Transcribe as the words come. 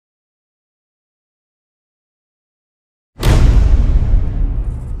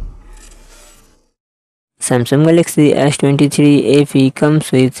Samsung Galaxy S23 FE comes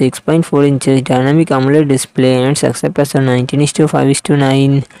with 6.4 inches dynamic AMOLED display and success ratio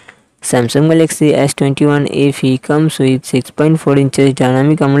 19:5:9. Samsung Galaxy S21 FE comes with 6.4 inches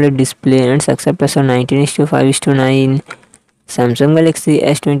dynamic AMOLED display and success ratio 19:5:9. Samsung Galaxy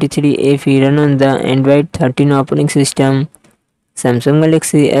S23 FE run on the Android 13 operating system. Samsung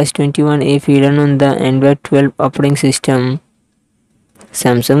Galaxy S21 FE run on the Android 12 operating system.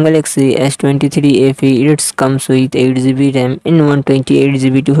 Samsung Galaxy S23 FE it comes with 8GB RAM and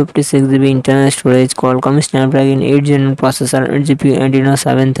 128GB 256GB internal storage, Qualcomm Snapdragon 8 Gen processor and GPU Adreno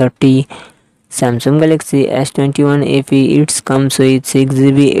 730. Samsung Galaxy S21 FE it comes with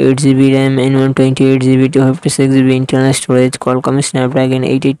 6GB 8GB RAM and 128GB 256GB internal storage, Qualcomm Snapdragon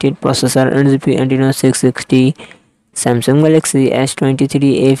 888 processor and GPU Adreno 660. Samsung Galaxy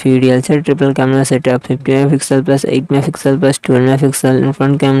S23 FE real set triple camera setup 50MP plus 8MP plus 12MP and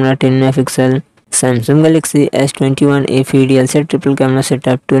front camera 10MP. Samsung Galaxy S21 FE real set triple camera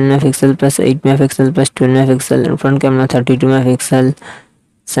setup 12MP plus 8MP plus 12MP and front camera 32MP.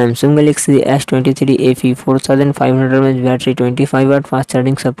 Samsung Galaxy S23 FE 4500 mAh battery 25W fast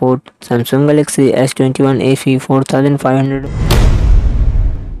charging support. Samsung Galaxy S21 FE 4500.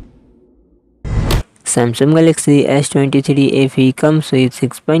 Samsung Galaxy S23 FE comes with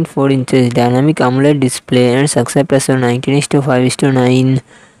 6.4 inches dynamic AMOLED display and success ratio 19:5:9.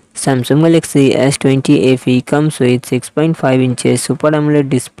 Samsung Galaxy S20 FE comes with 6.5 inches Super AMOLED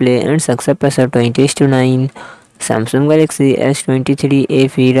display and success ratio 20:9. Samsung Galaxy S23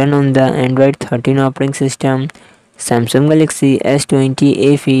 FE run on the Android 13 operating system. Samsung Galaxy S20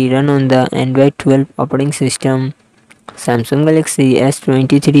 FE run on the Android 12 operating system. Samsung Galaxy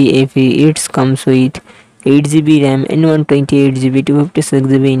S23 FE it comes with 8GB RAM and 128GB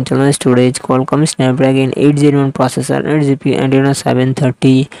 256GB internal storage, Qualcomm Snapdragon 801 processor and GPU Adreno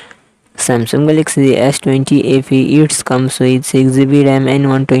 730. Samsung Galaxy S20 FE it comes with 6GB RAM and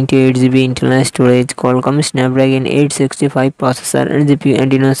 128GB internal storage, Qualcomm Snapdragon 865 processor and GPU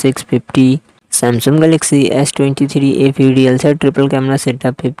Adreno 650. Samsung Galaxy S23 FE real set triple camera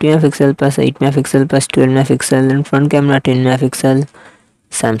setup 50MP plus 8MP plus 12MP and front camera 10MP.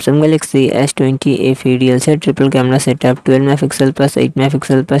 Samsung Galaxy S20 FE real set triple camera setup 12MP plus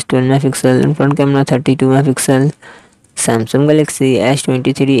 8MP plus 12MP and front camera 32MP. Samsung Galaxy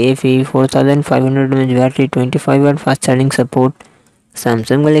S23 FE 4500 mAh battery 25W fast charging support.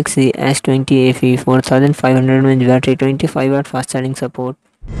 Samsung Galaxy S20 FE 4500 mAh battery 25W fast charging support.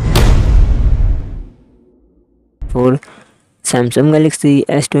 Samsung Galaxy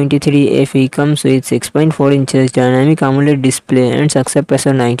S23 FE comes with 6.4 inches dynamic AMOLED display and success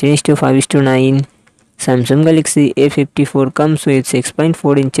ratio 19:5:9. Samsung Galaxy A54 comes with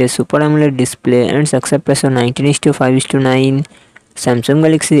 6.4 inches Super AMOLED display and success ratio 19:5:9. Samsung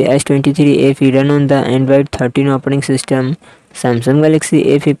Galaxy S23 FE run on the Android 13 operating system. Samsung Galaxy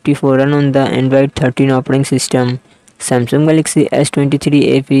A54 run on the Android 13 operating system. Samsung Galaxy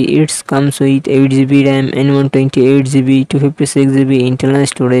S23 FE it comes with 8GB RAM and 128GB 256GB internal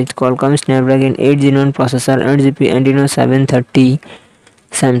storage, Qualcomm Snapdragon 8 Gen 1 processor and GPU Adreno 730.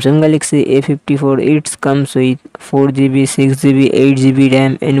 Samsung Galaxy A54 it comes with 4GB, 6GB, 8GB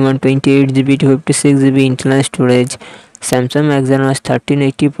RAM and 128GB 256GB internal storage, Samsung Exynos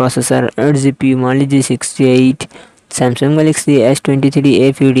 1380 processor and GPU Mali G68. Samsung Galaxy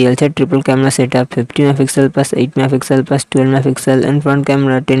S23 FE real set triple camera setup 50MP plus 8MP plus 12MP and front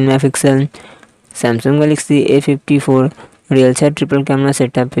camera 10MP. Samsung Galaxy A54 real set triple camera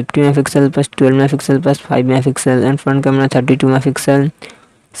setup 50MP plus 12MP plus 5MP and front camera 32MP.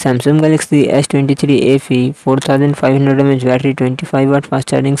 Samsung Galaxy S23 FE 4500 mAh battery 25W fast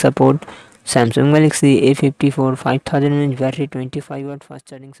charging support. Samsung Galaxy A54 5000 mAh battery 25W fast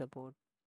charging support.